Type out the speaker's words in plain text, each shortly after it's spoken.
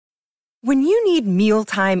When you need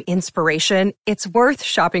mealtime inspiration, it's worth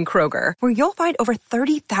shopping Kroger, where you'll find over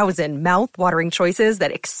 30,000 mouth-watering choices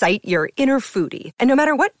that excite your inner foodie. And no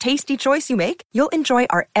matter what tasty choice you make, you'll enjoy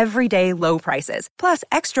our everyday low prices, plus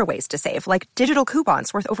extra ways to save, like digital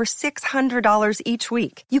coupons worth over $600 each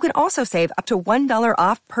week. You can also save up to $1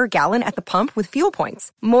 off per gallon at the pump with fuel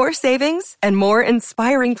points. More savings and more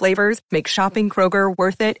inspiring flavors make shopping Kroger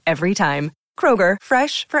worth it every time. Kroger,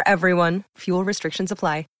 fresh for everyone. Fuel restrictions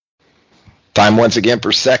apply. Time once again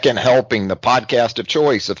for Second Helping, the podcast of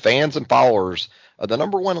choice of fans and followers of the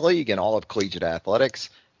number one league in all of collegiate athletics,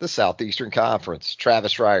 the Southeastern Conference.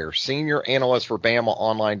 Travis Reier, senior analyst for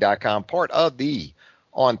BamaOnline.com, part of the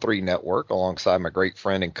On3 Network, alongside my great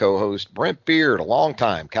friend and co-host Brent Beard, a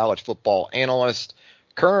longtime college football analyst,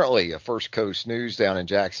 currently a First Coast News down in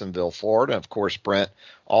Jacksonville, Florida. And of course, Brent,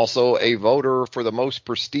 also a voter for the most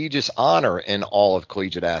prestigious honor in all of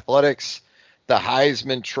collegiate athletics, the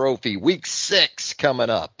Heisman Trophy. Week 6 coming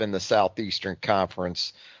up in the Southeastern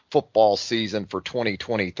Conference football season for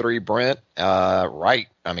 2023. Brent, right.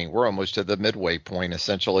 I mean, we're almost to the midway point,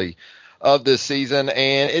 essentially, of this season.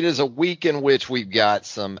 And it is a week in which we've got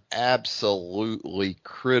some absolutely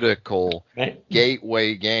critical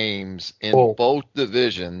gateway games in both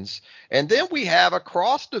divisions. And then we have a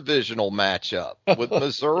cross-divisional matchup with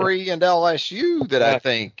Missouri and LSU that I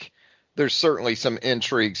think there's certainly some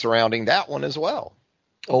intrigue surrounding that one as well.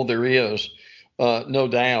 Oh, there is, no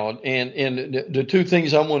doubt. And the two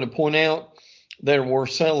things I want to point out that we're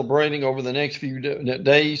celebrating over the next few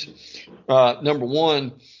days, number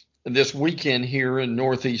one, this weekend here in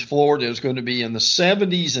Northeast Florida is going to be in the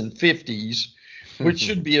 70s and 50s, which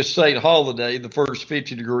should be a state holiday, the first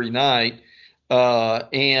 50-degree night.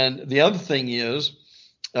 And the other thing is,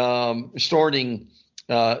 starting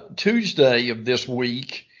Tuesday of this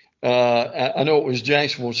week, I know it was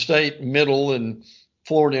Jacksonville State, Middle, and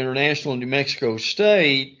Florida International, and New Mexico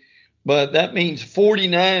State, but that means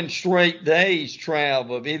 49 straight days,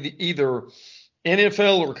 Trav, of either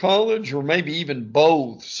NFL or college, or maybe even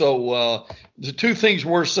both. So the two things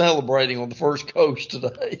we're celebrating on the First Coast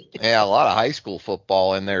today. Yeah, a lot of high school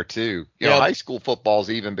football in there too. You know, high school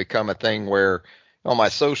football's even become a thing where on my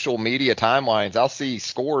social media timelines, I'll see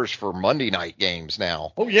scores for Monday night games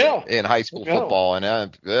now. Oh, yeah. In high school football.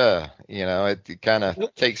 And, you know, it kind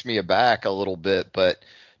of takes me aback a little bit. But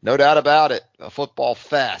no doubt about it, a football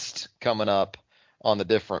fest coming up on the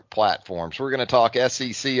different platforms. We're going to talk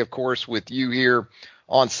SEC, of course, with you here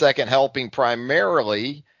on Second Helping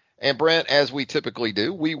primarily. And, Brent, as we typically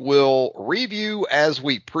do, we will review as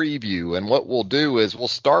we preview. And what we'll do is we'll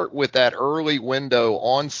start with that early window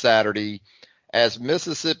on Saturday as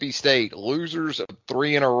Mississippi State, losers of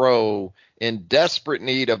 3 in a row, in desperate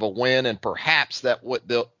need of a win, and perhaps that's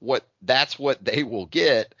what they will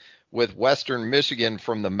get with Western Michigan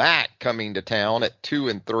from the MAC coming to town at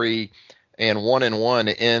 2-3 and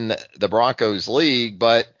 1-1 in the Broncos League.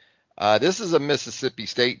 But this is a Mississippi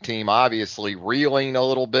State team, obviously reeling a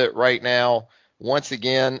little bit right now. Once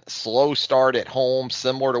again, slow start at home,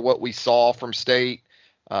 similar to what we saw from State.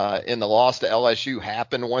 In the loss to LSU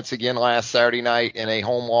happened once again last Saturday night in a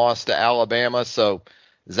home loss to Alabama. So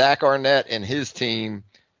Zach Arnett and his team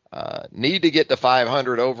need to get to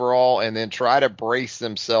 500 overall and then try to brace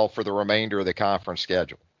themselves for the remainder of the conference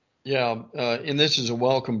schedule. Yeah, and this is a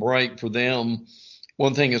welcome break for them.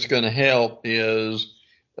 One thing that's going to help is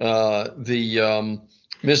the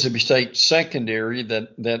Mississippi State secondary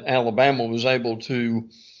that Alabama was able to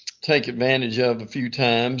take advantage of a few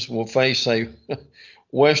times will face a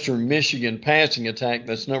Western Michigan passing attack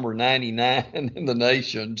that's number 99 in the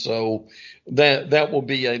nation. So that will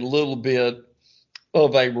be a little bit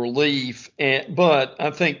of a relief. But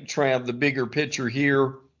I think, Trav, the bigger picture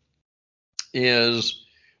here is,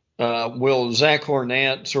 will Zach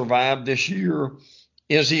Arnett survive this year?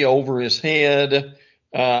 Is he over his head?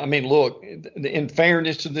 I mean, look, in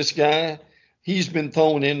fairness to this guy, he's been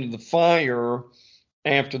thrown into the fire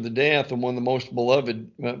after the death of one of the most beloved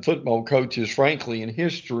football coaches, frankly, in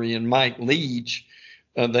history, and Mike Leach.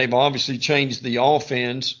 They've obviously changed the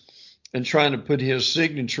offense and trying to put his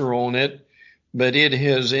signature on it, but it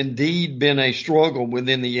has indeed been a struggle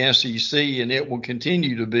within the SEC, and it will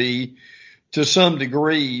continue to be to some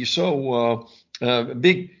degree. So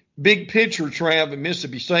big picture, Trav, and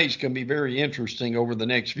Mississippi State's going to be very interesting over the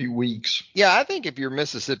next few weeks. Yeah, I think if you're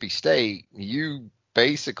Mississippi State, you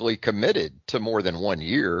basically committed to more than 1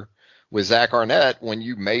 year with Zach Arnett when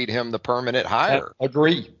you made him the permanent hire. I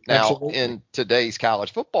agree. Now, Absolutely. In today's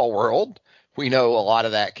college football world, we know a lot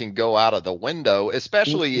of that can go out of the window,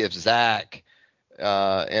 especially if Zach,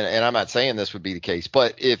 and I'm not saying this would be the case,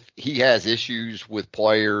 but if he has issues with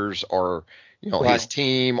players or his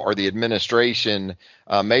team or the administration,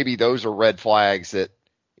 maybe those are red flags that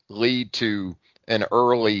lead to an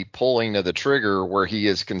early pulling of the trigger where he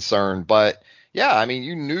is concerned. But yeah, I mean,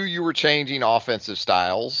 you knew you were changing offensive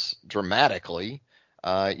styles dramatically.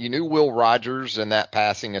 You knew Will Rogers and that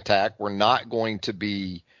passing attack were not going to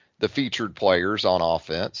be the featured players on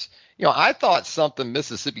offense. I thought something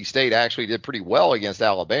Mississippi State actually did pretty well against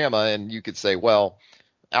Alabama, and you could say, well,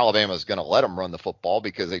 Alabama's going to let them run the football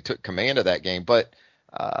because they took command of that game. But,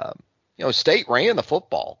 State ran the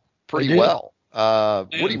football pretty well.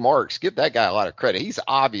 Woody Marks, give that guy a lot of credit. He's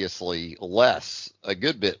obviously a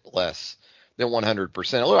good bit less than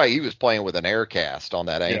 100%. It looked like he was playing with an air cast on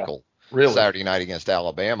that ankle Saturday night against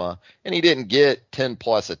Alabama, and he didn't get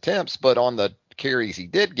 10-plus attempts, but on the carries he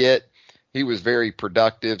did get, he was very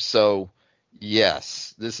productive. So,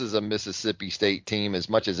 yes, this is a Mississippi State team as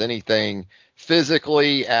much as anything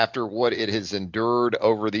physically after what it has endured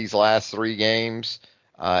over these last 3 games,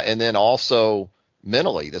 and then also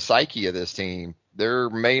mentally, the psyche of this team. There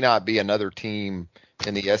may not be another team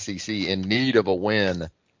in the SEC in need of a win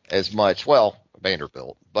as much. Well,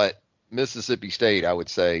 Vanderbilt, but Mississippi State, I would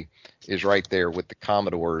say, is right there with the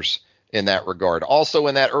Commodores in that regard. Also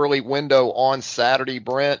in that early window on Saturday,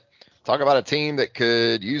 Brent, talk about a team that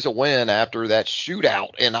could use a win after that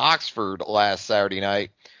shootout in Oxford last Saturday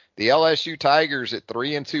night. The LSU Tigers at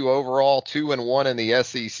 3-2 overall, 2-1 in the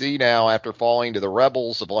SEC now after falling to the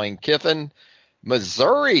Rebels of Lane Kiffin.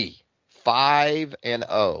 Missouri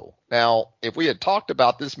 5-0. Now, if we had talked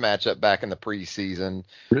about this matchup back in the preseason,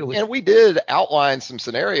 and we did outline some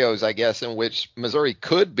scenarios, I guess, in which Missouri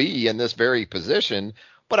could be in this very position.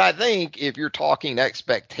 But I think if you're talking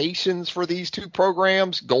expectations for these two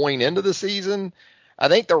programs going into the season, I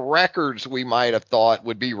think the records we might have thought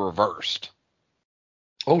would be reversed.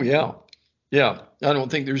 Oh, yeah. Yeah, I don't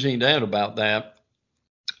think there's any doubt about that.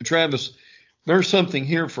 Travis, there's something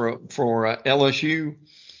here for LSU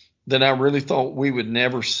that I really thought we would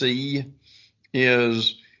never see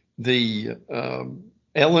is the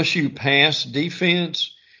LSU pass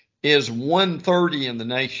defense is 130 in the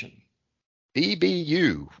nation.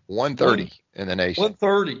 DBU 130 in the nation.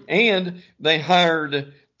 130. And they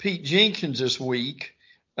hired Pete Jenkins this week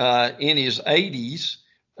in his 80s,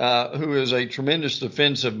 who is a tremendous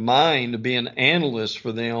defensive mind to be an analyst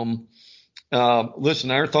for them.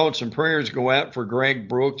 Listen, our thoughts and prayers go out for Greg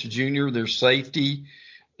Brooks Jr., their safety.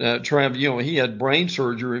 Trav, he had brain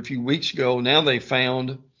surgery a few weeks ago. Now they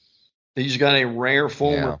found he's got a rare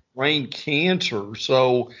form of brain cancer.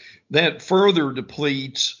 So that further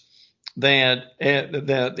depletes that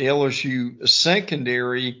the LSU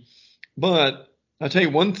secondary. But I tell you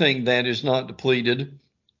one thing that is not depleted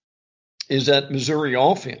is that Missouri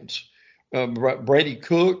offense. Brady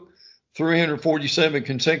Cook, 347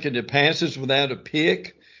 consecutive passes without a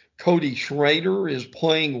pick. Cody Schrader is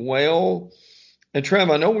playing well. And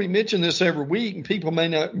Trav, I know we mention this every week, and people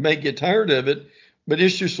may get tired of it, but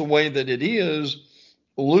it's just the way that it is.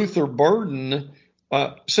 Luther Burden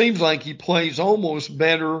seems like he plays almost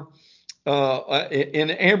better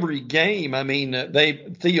in every game. I mean,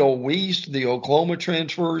 Theo Weist, the Oklahoma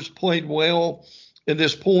transfers, played well at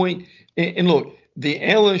this point. And look, the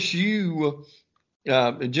LSU,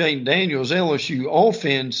 Jane Daniels, LSU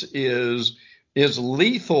offense is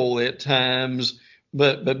lethal at times.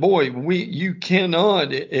 But boy, you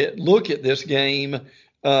cannot look at this game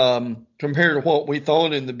compared to what we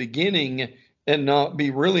thought in the beginning and not be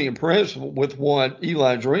really impressed with what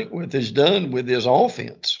Eli Drinkwitz has done with his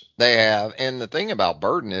offense. They have. And the thing about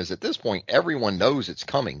Burden is at this point, everyone knows it's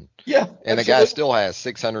coming. Yeah. And absolutely. The guy still has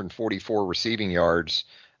 644 receiving yards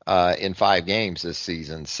in 5 games this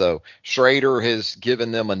season. So Schrader has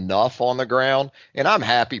given them enough on the ground. And I'm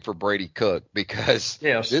happy for Brady Cook because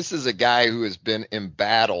this is a guy who has been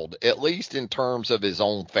embattled, at least in terms of his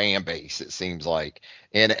own fan base, it seems like.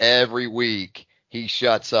 And every week he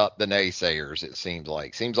shuts up the naysayers, it seems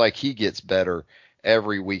like. Seems like he gets better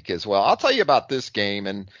every week as well. I'll tell you about this game.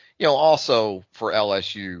 And, also for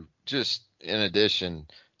LSU, just in addition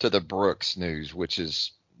to the Brooks news, which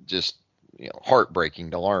is just,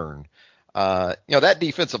 heartbreaking to learn. That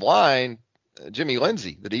defensive line, Jimmy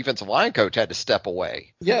Lindsey, the defensive line coach, had to step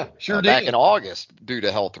away. Yeah, sure did. Back in August due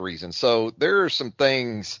to health reasons. So there are some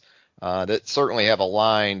things that certainly have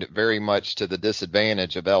aligned very much to the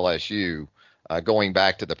disadvantage of LSU going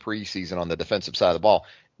back to the preseason on the defensive side of the ball.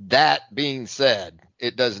 That being said,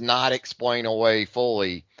 it does not explain away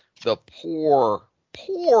fully the poor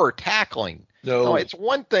tackling. No, it's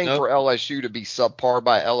one thing for LSU to be subpar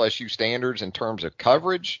by LSU standards in terms of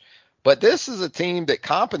coverage, but this is a team that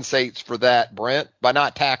compensates for that, Brent, by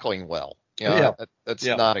not tackling well. That's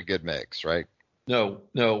not a good mix, right? No,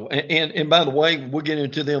 no. And by the way, we'll get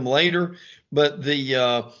into them later. But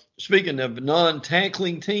speaking of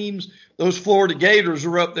non-tackling teams, those Florida Gators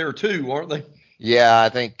are up there too, aren't they? Yeah, I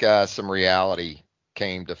think some reality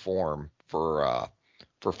came to form for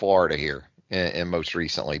Florida here and most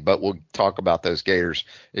recently. But we'll talk about those Gators,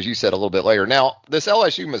 as you said, a little bit later. Now, this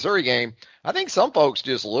LSU Missouri game, I think some folks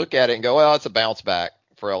just look at it and go, well, it's a bounce back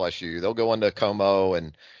for LSU. They'll go into Como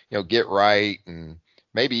and get right and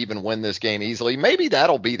maybe even win this game easily. Maybe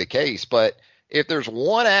that'll be the case. But if there's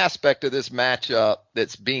one aspect of this matchup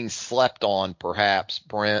that's being slept on, perhaps,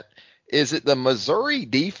 Brent, is it the Missouri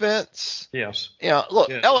defense? Yes. Look,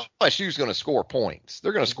 Yes. LSU is going to score points.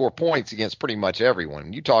 They're going to score points against pretty much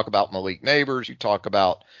everyone. You talk about Malik Neighbors. You talk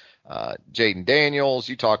about Jaden Daniels.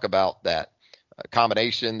 You talk about that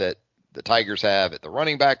combination that the Tigers have at the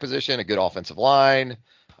running back position, a good offensive line,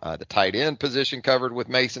 the tight end position covered with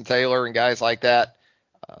Mason Taylor and guys like that.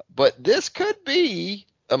 But this could be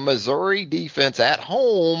a Missouri defense at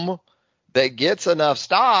home that gets enough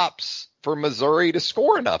stops for Missouri to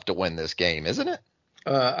score enough to win this game, isn't it?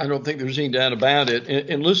 I don't think there's any doubt about it.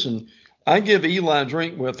 And listen, I give Eli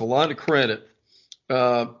Drinkwith a lot of credit.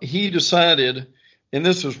 He decided, and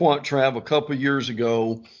this is what, Trav, a couple of years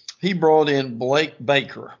ago, he brought in Blake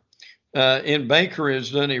Baker. And Baker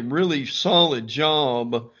has done a really solid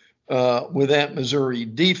job with that Missouri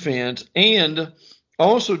defense. And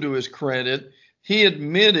also, to his credit, he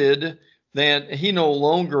admitted that he no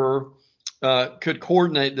longer could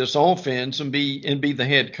coordinate this offense and be the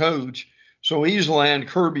head coach. So he's allowed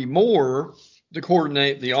Kirby Moore to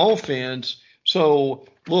coordinate the offense. So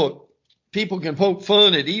look, people can poke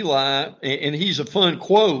fun at Eli, and he's a fun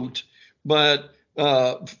quote, but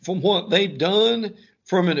from what they've done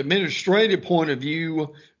from an administrative point of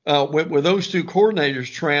view, with those two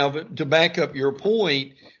coordinators, Trav, to back up your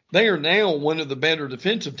point, they are now one of the better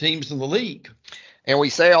defensive teams in the league. And we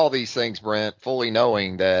say all these things, Brent, fully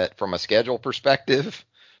knowing that from a schedule perspective,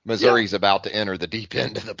 Missouri's about to enter the deep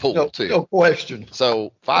end of the pool, too. No question.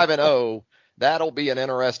 So 5-0, that'll be an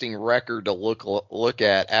interesting record to look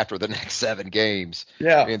at after the next 7 games.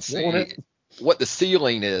 Yeah. And see what the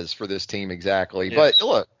ceiling is for this team exactly. Yes. But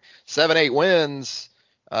look, 7-8 wins,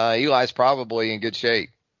 Eli's probably in good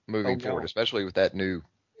shape moving forward, especially with that new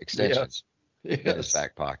extension in his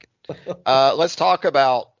back pocket. Let's talk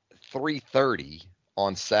about 3:30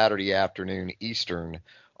 on Saturday afternoon Eastern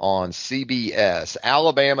on CBS.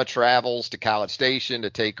 Alabama travels to College Station to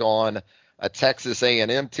take on a Texas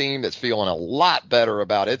A&M team that's feeling a lot better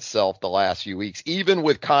about itself the last few weeks, even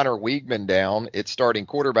with Connor Weigman down, its starting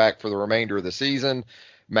quarterback for the remainder of the season.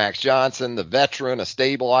 Max Johnson, the veteran, a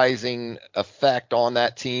stabilizing effect on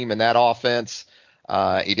that team and that offense.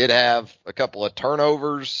 He did have a couple of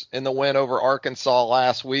turnovers in the win over Arkansas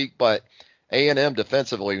last week, but A&M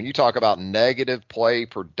defensively, when you talk about negative play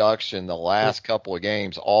production the last couple of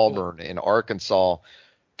games, Auburn and Arkansas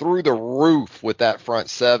through the roof with that front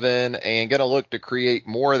seven and going to look to create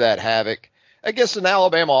more of that havoc against an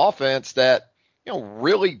Alabama offense that,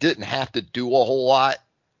 really didn't have to do a whole lot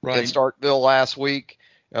in Starkville last week.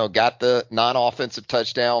 Got the non-offensive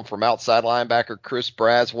touchdown from outside linebacker Chris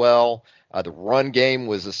Braswell. The run game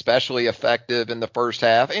was especially effective in the first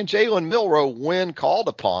half. And Jalen Milroe, when called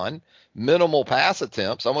upon, minimal pass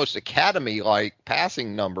attempts, almost academy-like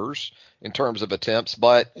passing numbers in terms of attempts.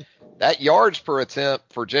 But that yards per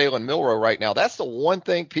attempt for Jalen Milroe right now, that's the one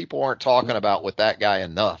thing people aren't talking about with that guy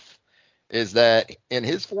enough, is that in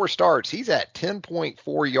his 4 starts, he's at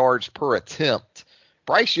 10.4 yards per attempt.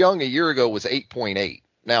 Bryce Young a year ago was 8.8.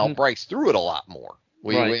 Now, Bryce threw it a lot more.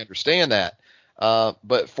 We understand that.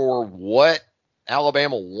 But for what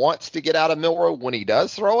Alabama wants to get out of Milroe when he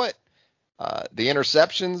does throw it, the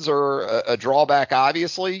interceptions are a drawback,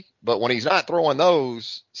 obviously. But when he's not throwing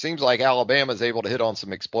those, seems like Alabama's able to hit on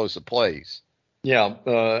some explosive plays. Yeah,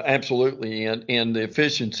 absolutely. And the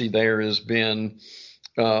efficiency there has been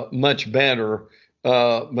much better.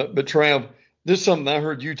 But Trav, this is something I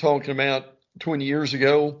heard you talking about 20 years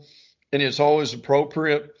ago, and it's always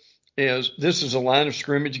appropriate, is this is a line of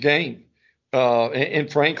scrimmage game.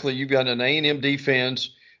 And frankly, you've got an A&M defense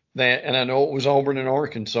that, and I know it was Auburn and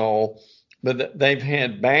Arkansas, but they've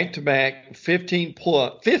had back-to-back 15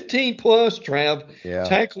 plus, Trav,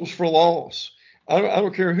 tackles for loss. I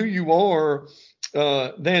don't care who you are.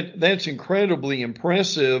 That's incredibly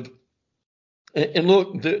impressive. And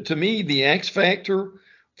look, to me, the X factor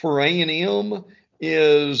for A&M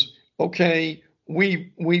is, okay,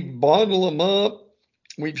 we bottle them up.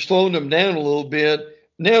 We've slowed them down a little bit.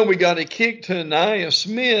 Now we got a kick to Anaya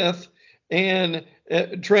Smith, and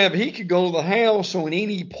Trav, he could go to the house on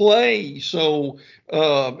any play. So,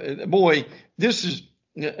 boy, this is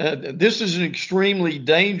this is an extremely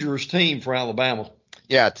dangerous team for Alabama.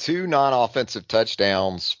 Yeah, 2 non-offensive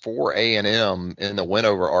touchdowns for A&M in the win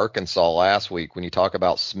over Arkansas last week. When you talk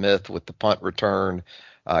about Smith with the punt return,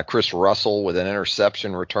 Chris Russell with an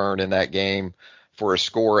interception return in that game for a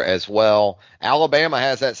score as well. Alabama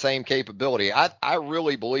has that same capability. I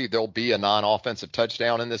really believe there'll be a non-offensive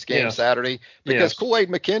touchdown in this game Saturday because Kool-Aid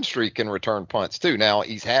McKinstry can return punts too. Now,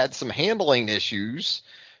 he's had some handling issues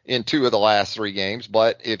in 2 of the last 3 games,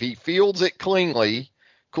 but if he fields it cleanly,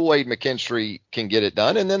 Kool-Aid McKinstry can get it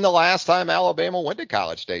done. And then the last time Alabama went to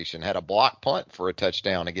College Station, had a block punt for a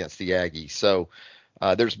touchdown against the Aggies. So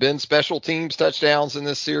there's been special teams touchdowns in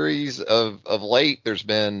this series of late. There's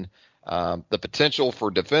been the potential for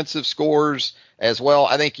defensive scores as well.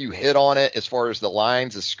 I think you hit on it as far as the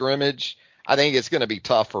lines of scrimmage. I think it's going to be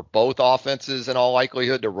tough for both offenses in all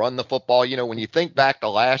likelihood to run the football. You know, when you think back to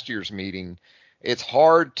last year's meeting, it's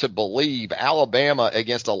hard to believe Alabama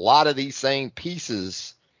against a lot of these same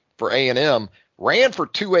pieces for A&M ran for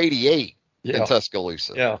 288 in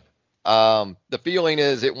Tuscaloosa. The feeling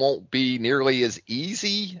is it won't be nearly as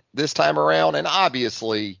easy this time around. And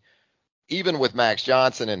obviously, even with Max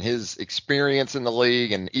Johnson and his experience in the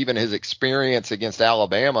league and even his experience against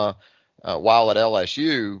Alabama while at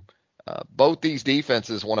LSU, both these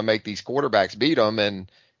defenses want to make these quarterbacks beat them.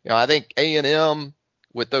 And, you know, I think A&M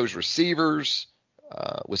with those receivers,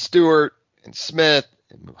 with Stewart and Smith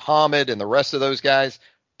and Muhammad and the rest of those guys,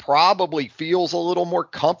 probably feels a little more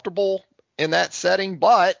comfortable in that setting.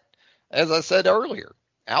 But as I said earlier,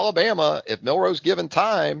 Alabama, if Milroe's given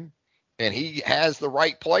time and he has the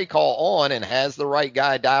right play call on and has the right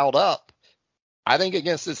guy dialed up, I think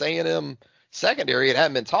against this A&M secondary, it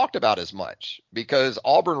hadn't been talked about as much because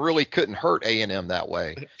Auburn really couldn't hurt A&M that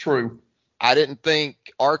way. True. I didn't think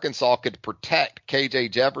Arkansas could protect KJ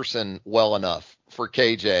Jefferson well enough for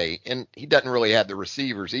KJ, and he doesn't really have the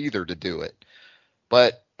receivers either to do it.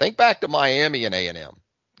 But think back to Miami and A&M.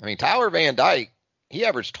 I mean, Tyler Van Dyke, he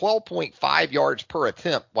averaged 12.5 yards per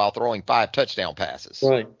attempt while throwing 5 touchdown passes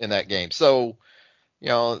in that game. So, you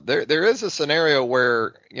know, there is a scenario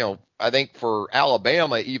where, you know, I think for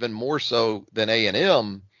Alabama, even more so than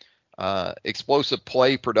A&M, explosive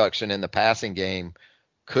play production in the passing game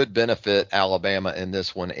could benefit Alabama in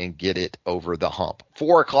this one and get it over the hump.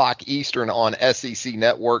 4:00 Eastern on SEC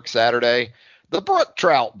Network Saturday. The Brook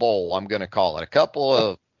Trout Bowl, I'm going to call it. A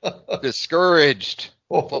couple of discouraged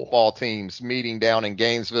football teams meeting down in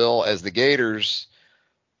Gainesville as the Gators,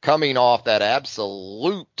 coming off that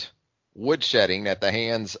absolute woodshedding at the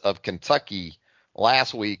hands of Kentucky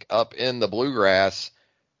last week up in the Bluegrass,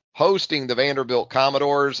 hosting the Vanderbilt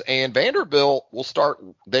Commodores. And Vanderbilt will start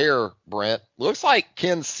there, Brent. Looks like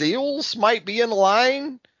Ken Seals might be in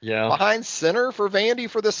line behind center for Vandy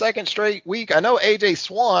for the second straight week. I know A.J.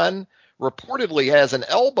 Swan reportedly has an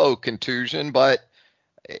elbow contusion, but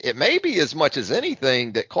it may be as much as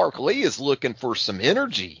anything that Clark Lee is looking for some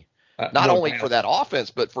energy, not only for that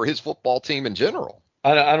offense, but for his football team in general.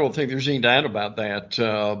 I don't think there's any doubt about that.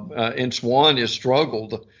 And Swan has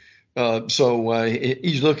struggled. So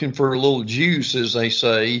he's looking for a little juice, as they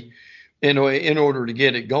say, in order to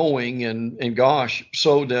get it going. And gosh,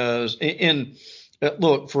 so does. And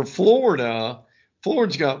look, for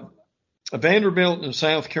Florida's got Vanderbilt and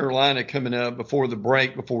South Carolina coming up before the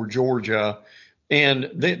break, before Georgia. And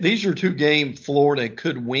these are 2 games Florida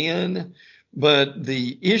could win. But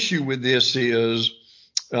the issue with this is,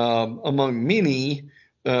 among many,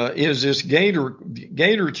 is this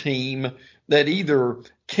Gator team that either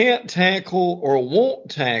can't tackle or won't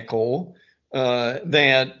tackle,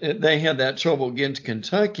 that they had that trouble against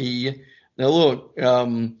Kentucky. Now, look,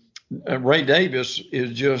 Ray Davis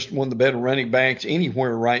is just one of the better running backs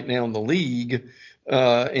anywhere right now in the league,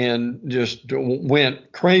 and just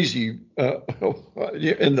went crazy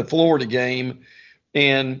in the Florida game.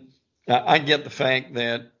 And I get the fact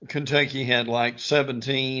that Kentucky had like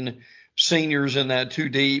 17 seniors in that 2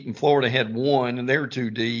 deep, and Florida had 1, and they're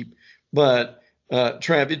 2 deep. But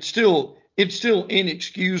Trav, it's still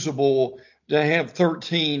inexcusable to have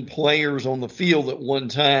 13 players on the field at one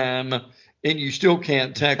time, and you still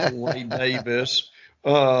can't tackle Ray Davis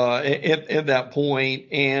at that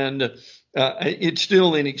point. And it's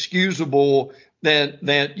still inexcusable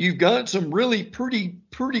that you've got some really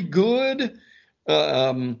pretty good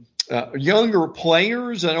younger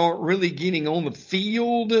players that aren't really getting on the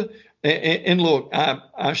field. And look,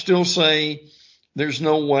 I still say there's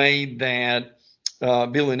no way that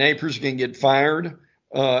Billy Napier's going to get fired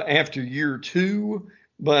after year 2,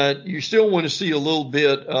 but you still want to see a little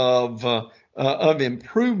bit of of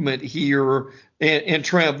improvement here. And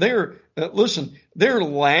Trav, their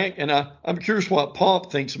lack, and I'm curious what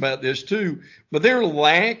Pop thinks about this too, but their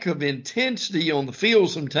lack of intensity on the field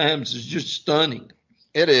sometimes is just stunning.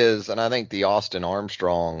 It is, and I think the Austin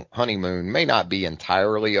Armstrong honeymoon may not be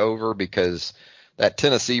entirely over because that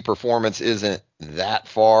Tennessee performance isn't that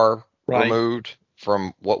far removed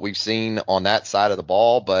from what we've seen on that side of the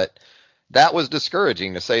ball, but that was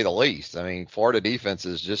discouraging to say the least. I mean, Florida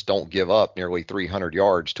defenses just don't give up nearly 300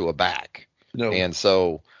 yards to a back. No. And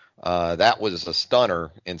so that was a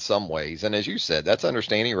stunner in some ways. And as you said, that's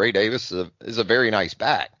understanding Ray Davis is a very nice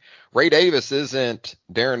back. Ray Davis isn't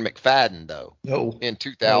Darren McFadden, though, in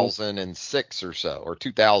 2006 or so, or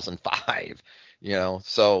 2005,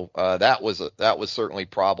 so that was certainly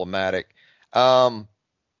problematic. I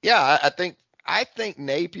think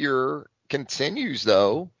Napier continues,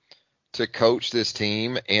 though, to coach this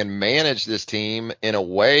team and manage this team in a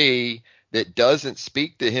way that doesn't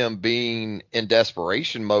speak to him being in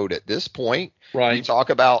desperation mode at this point. Right. You talk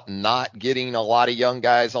about not getting a lot of young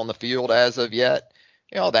guys on the field as of yet.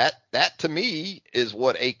 That to me is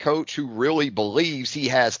what a coach who really believes he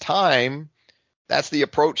has time, that's the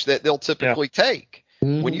approach that they'll typically take.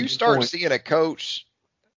 Mm-hmm. When you start seeing a coach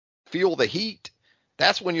feel the heat,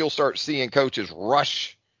 that's when you'll start seeing coaches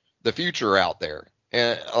rush the future out there.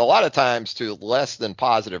 And a lot of times to less than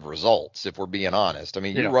positive results, if we're being honest. I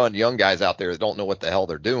mean, you run young guys out there that don't know what the hell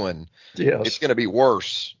they're doing. Yes. It's going to be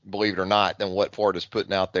worse, believe it or not, than what Florida's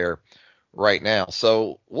putting out there right now.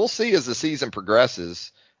 So we'll see as the season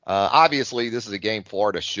progresses. Obviously, this is a game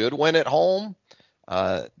Florida should win at home.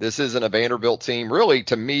 This isn't a Vanderbilt team, really,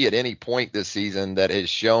 to me, at any point this season that has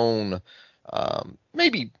shown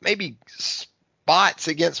maybe spots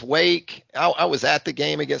against Wake. I was at the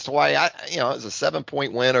game against Hawaii. It was a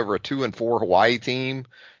 7-point win over a 2-4 Hawaii team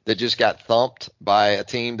that just got thumped by a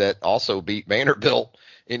team that also beat Vanderbilt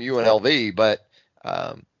in UNLV. But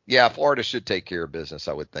Florida should take care of business,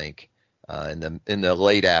 I would think, in the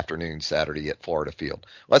late afternoon Saturday at Florida Field.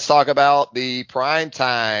 Let's talk about the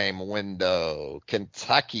primetime window.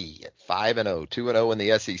 Kentucky at 5-0, 2-0 in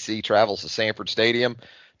the SEC, travels to Sanford Stadium.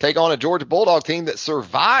 Take on a Georgia Bulldog team that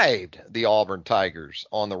survived the Auburn Tigers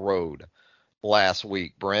on the road last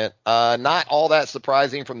week, Brent. Not all that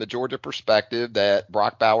surprising from the Georgia perspective that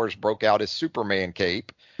Brock Bowers broke out his Superman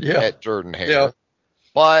cape at Jordan-Hare. Yeah.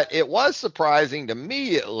 But it was surprising to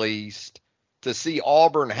me, at least, to see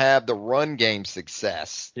Auburn have the run game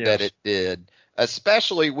success that it did,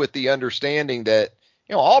 especially with the understanding that,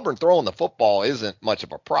 Auburn throwing the football isn't much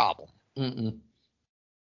of a problem. Mm-mm.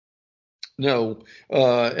 No,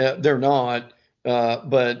 they're not.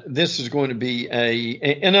 But this is going to be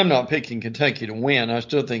and I'm not picking Kentucky to win. I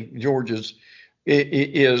still think Georgia's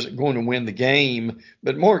is going to win the game.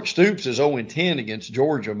 But Mark Stoops is 0-10 against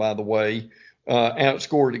Georgia, by the way,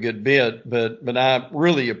 outscored a good bit. But I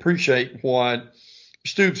really appreciate what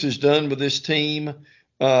Stoops has done with this team.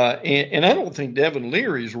 And I don't think Devin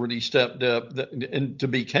Leary's really stepped up to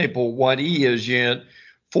be capable of what he is yet.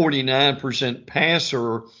 49%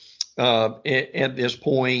 passer at this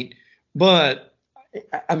point. But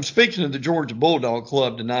I'm speaking to the Georgia Bulldog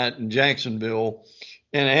Club tonight in Jacksonville,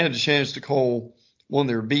 and I had a chance to call one of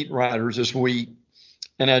their beat writers this week,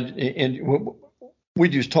 and we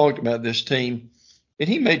just talked about this team, and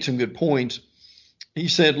he made some good points. He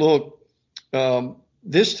said, look,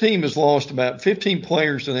 this team has lost about 15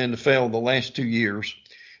 players to the NFL the last 2 years,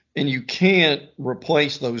 and you can't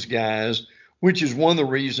replace those guys, which is one of the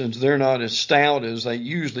reasons they're not as stout as they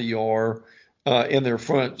usually are in their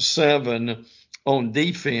front seven on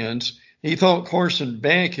defense. He thought Carson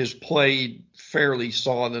Beck has played fairly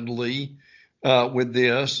solidly with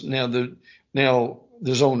this. Now the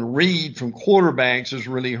zone read from quarterbacks is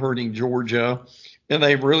really hurting Georgia, and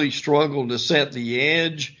they've really struggled to set the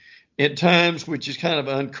edge at times, which is kind of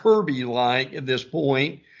un-Kirby-like at this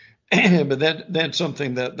point. But that's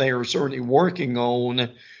something that they are certainly working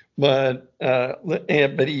on. But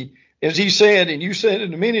he, as he said, and you said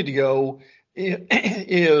it a minute ago,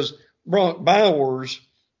 is Brock Bowers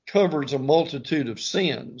covers a multitude of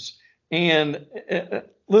sins. And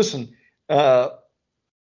listen, I'd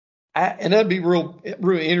be real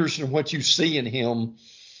interested in what you see in him.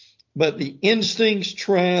 But the instincts,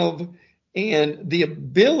 Trav, and the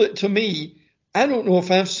ability, to me, I don't know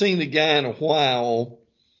if I've seen the guy in a while,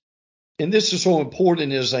 and this is so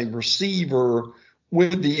important as a receiver,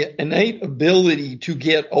 with the innate ability to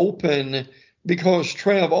get open, because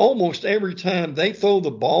Trav, almost every time they throw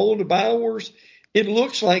the ball to Bowers, it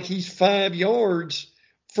looks like he's 5 yards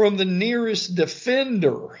from the nearest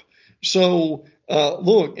defender. So,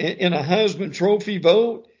 look, in a Heisman Trophy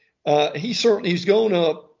vote, he certainly is going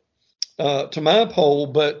up to my poll,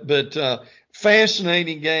 but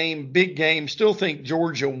fascinating game, big game. Still think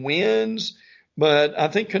Georgia wins, but I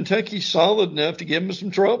think Kentucky's solid enough to give them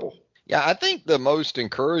some trouble. Yeah, I think the most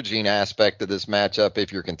encouraging aspect of this matchup,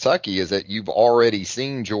 if you're Kentucky, is that you've already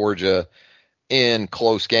seen Georgia in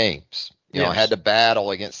close games. You know, Yes. had to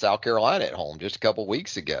battle against South Carolina at home just a couple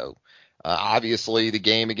weeks ago. Obviously, the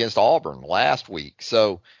game against Auburn last week.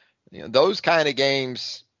 So, those kind of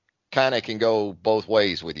games kind of can go both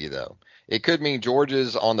ways with you, though. It could mean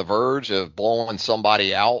Georgia's on the verge of blowing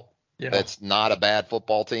somebody out that's not a bad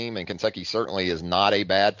football team, and Kentucky certainly is not a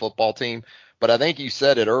bad football team. But I think you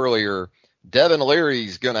said it earlier, Devin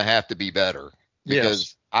Leary's going to have to be better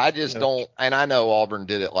because I just don't, and I know Auburn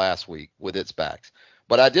did it last week with its backs,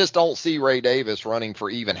 but I just don't see Ray Davis running for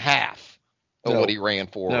even half of what he ran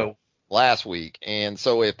for last week. And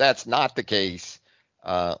so if that's not the case,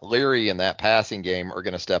 Leary in that passing game are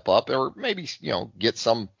going to step up or maybe, get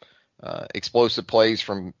some explosive plays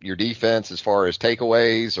from your defense as far as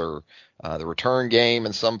takeaways or the return game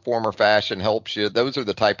in some form or fashion helps you. Those are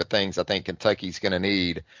the type of things I think Kentucky's going to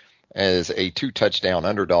need as a 2-touchdown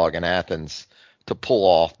underdog in Athens to pull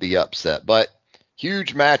off the upset. But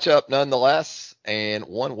huge matchup nonetheless, and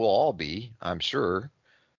one we'll all be, I'm sure,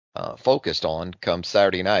 focused on come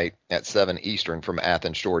Saturday night at 7 Eastern from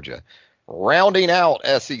Athens, Georgia. Rounding out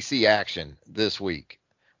SEC action this week,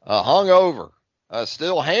 hungover,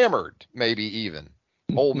 still hammered, maybe even,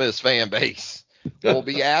 Ole Miss fan base will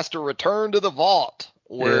be asked to return to the vault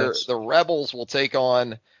where the Rebels will take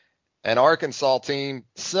on an Arkansas team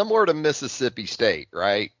similar to Mississippi State,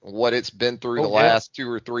 right? What it's been through the last 2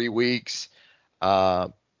 or 3 weeks.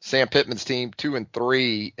 Sam Pittman's team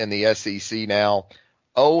 2-3 in the SEC now.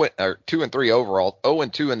 2-3 overall,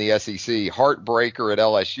 0-2 in the SEC. Heartbreaker at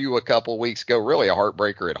LSU a couple weeks ago. Really a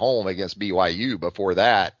heartbreaker at home against BYU before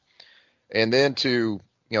that. And then to,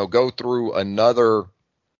 go through another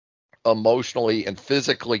emotionally and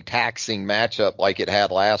physically taxing matchup like it had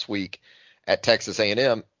last week at Texas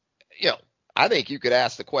A&M. I think you could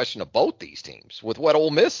ask the question of both these teams with what Ole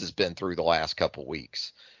Miss has been through the last couple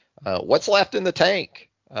weeks. What's left in the tank?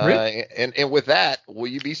 And with that, will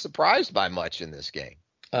you be surprised by much in this game?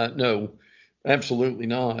 No, absolutely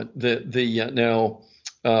not. Now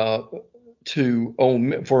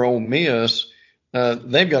for Ole Miss,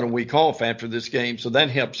 they've got a week off after this game, so that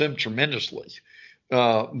helps them tremendously.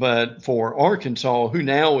 But for Arkansas, who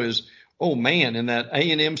now is, in that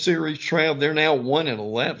A&M series, Trav, they're now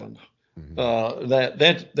 1-11.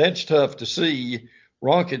 That's tough to see.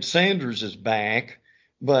 Rocket Sanders is back,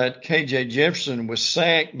 but KJ Jefferson was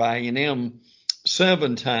sacked by A&M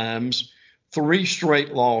 7 times, 3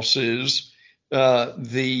 straight losses. And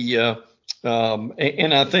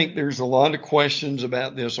I think there's a lot of questions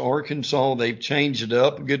about this Arkansas. They've changed it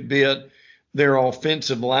up a good bit. Their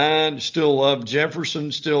offensive line, still love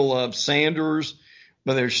Jefferson, still love Sanders,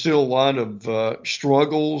 but there's still a lot of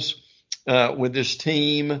struggles with this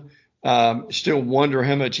team. Still wonder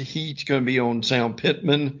how much heat's going to be on Sam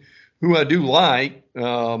Pittman, who I do like at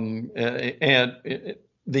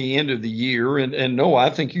the end of the year. And no, I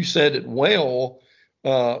think you said it well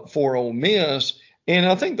for Ole Miss. And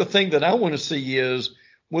I think the thing that I want to see is,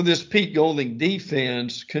 will this Pete Golding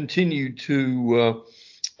defense continue to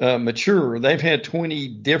mature? They've had 20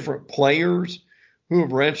 different players who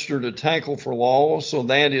have registered a tackle for loss. So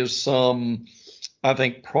that is some, I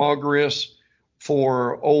think, progress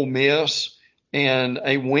for Ole Miss and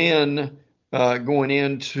a win going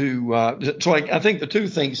into so I think the two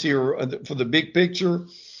things here for the big picture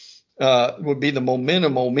would be the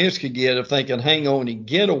momentum Ole Miss could get if they can hang on and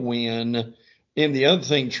get a win. And the other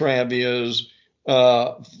thing, Trav, is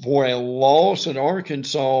for a loss at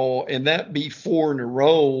Arkansas and that be 4 in a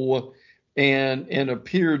row and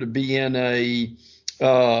appear to be in a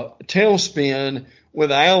tailspin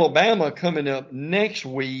with Alabama coming up next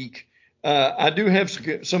week. I do have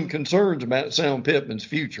some concerns about Sam Pittman's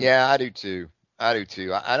future. Yeah, I do too.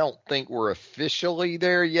 I don't think we're officially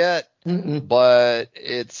there yet, but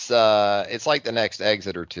it's like the next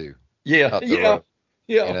exit or two. Yeah.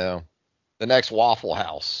 Road, the next Waffle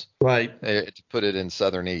House, right? To put it in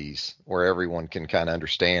Southernese, where everyone can kind of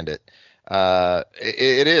understand it.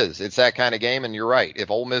 It's that kind of game, and you're right. If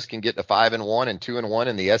Ole Miss can get to 5-1 and 2-1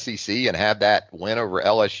 in the SEC and have that win over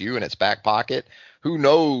LSU in its back pocket, who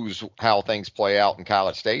knows how things play out in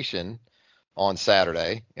College Station on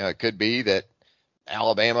Saturday? It could be that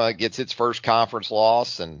Alabama gets its first conference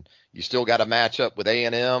loss, and you still got a matchup with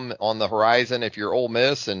A&M on the horizon if you're Ole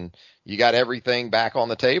Miss, and you got everything back on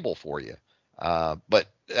the table for you. But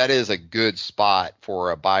that is a good spot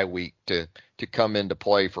for a bye week to come into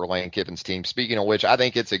play for Lane Kiffin's team. Speaking of which, I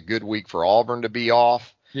think it's a good week for Auburn to be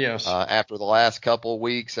off. Yes. After the last couple of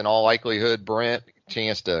weeks, in all likelihood, Brent,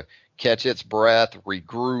 chance to catch its breath,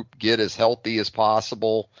 regroup, get as healthy as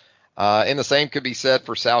possible. And the same could be said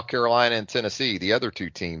for South Carolina and Tennessee, the other two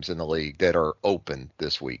teams in the league that are open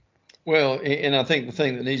this week. Well, and I think the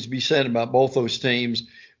thing that needs to be said about both those teams,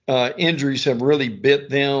 injuries have really bit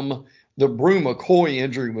them. The Brew McCoy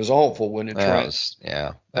injury was awful when it that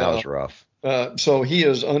was rough. So he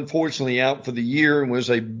is unfortunately out for the year and was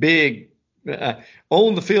a big,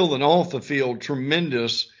 on the field and off the field,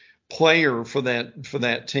 tremendous player for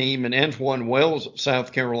that team. And Antoine Wells at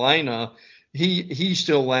South Carolina, he's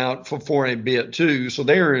still out for a bit too. So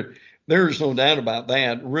there's no doubt about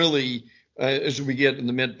that. Really, as we get in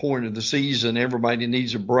the midpoint of the season, everybody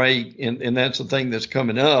needs a break, and that's the thing that's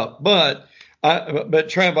coming up. But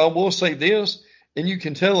Trav, I will say this, and you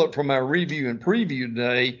can tell it from our review and preview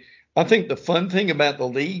today. I think the fun thing about the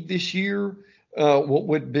league this year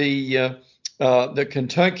would be the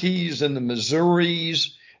Kentuckys and the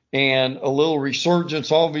Missouris, and a little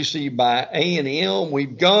resurgence, obviously, by A&M.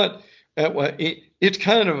 We've got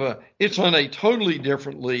it's on a totally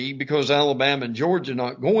different league because Alabama and Georgia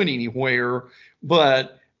not going anywhere.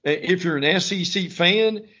 But if you're an SEC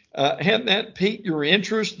fan, hadn't that piqued your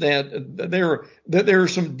interest that there are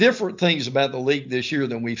some different things about the league this year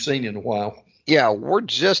than we've seen in a while? Yeah, we're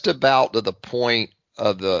just about to the point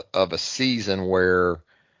of a season where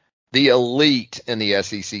the elite in the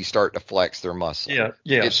SEC start to flex their muscle. Yeah,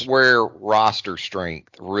 yes. It's where roster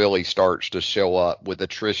strength really starts to show up, with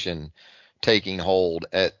attrition taking hold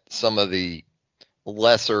at some of the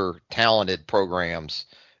lesser talented programs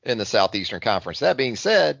in the Southeastern Conference. That being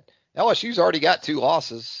said, LSU's already got 2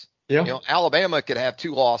 losses. Yeah. Alabama could have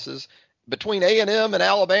 2 losses. Between A&M and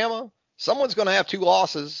Alabama, someone's going to have 2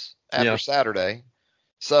 losses after Saturday.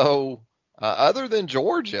 So other than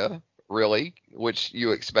Georgia, really, which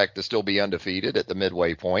you expect to still be undefeated at the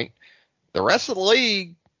midway point, the rest of the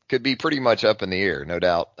league could be pretty much up in the air, no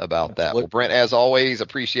doubt about that. Well, Brent, as always,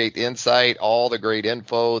 appreciate the insight, all the great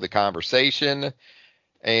info, the conversation,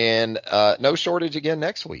 and no shortage again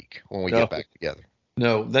next week when we get back together.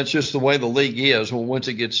 No, that's just the way the league is. Well, once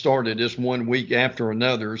it gets started, it's one week after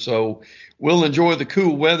another. So we'll enjoy the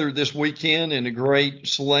cool weather this weekend and a great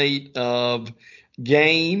slate of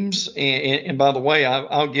games. And by the way,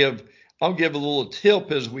 I'll give a little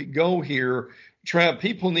tip as we go here. Trav,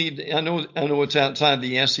 people need, I know it's outside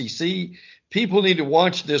the SEC. People need to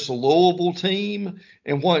watch this Louisville team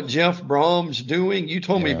and what Jeff Brom's doing. You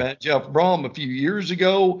told me about Jeff Brom a few years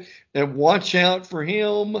ago, and watch out for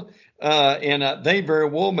him. And they very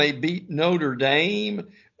well may beat Notre Dame.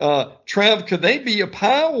 Trav, could they be a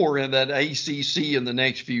power in that ACC in the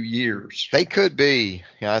next few years? They could be.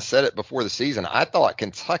 I said it before the season. I thought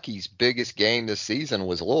Kentucky's biggest game this season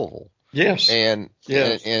was Louisville. Yes. And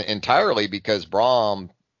entirely because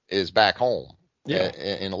Brom is back home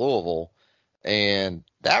in Louisville. And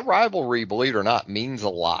that rivalry, believe it or not, means a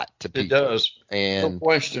lot to people. It does. And no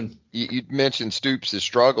question. You mentioned Stoops'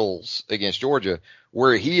 struggles against Georgia,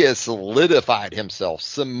 where he has solidified himself,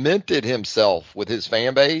 cemented himself with his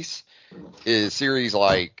fan base, is series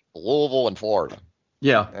like Louisville and Florida.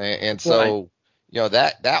 Yeah. And so,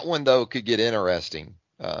 that one, though, could get interesting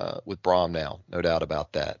with Brom now. No doubt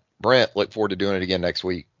about that. Brent, look forward to doing it again next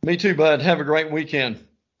week. Me too, bud. Have a great weekend.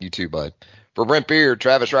 You too, bud. For Brent Beard,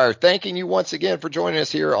 Travis Reier, thanking you once again for joining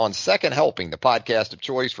us here on Second Helping, the podcast of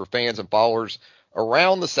choice for fans and followers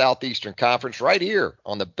around the Southeastern Conference, right here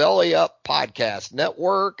on the Belly Up Podcast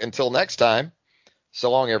Network. Until next time,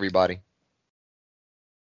 so long, everybody.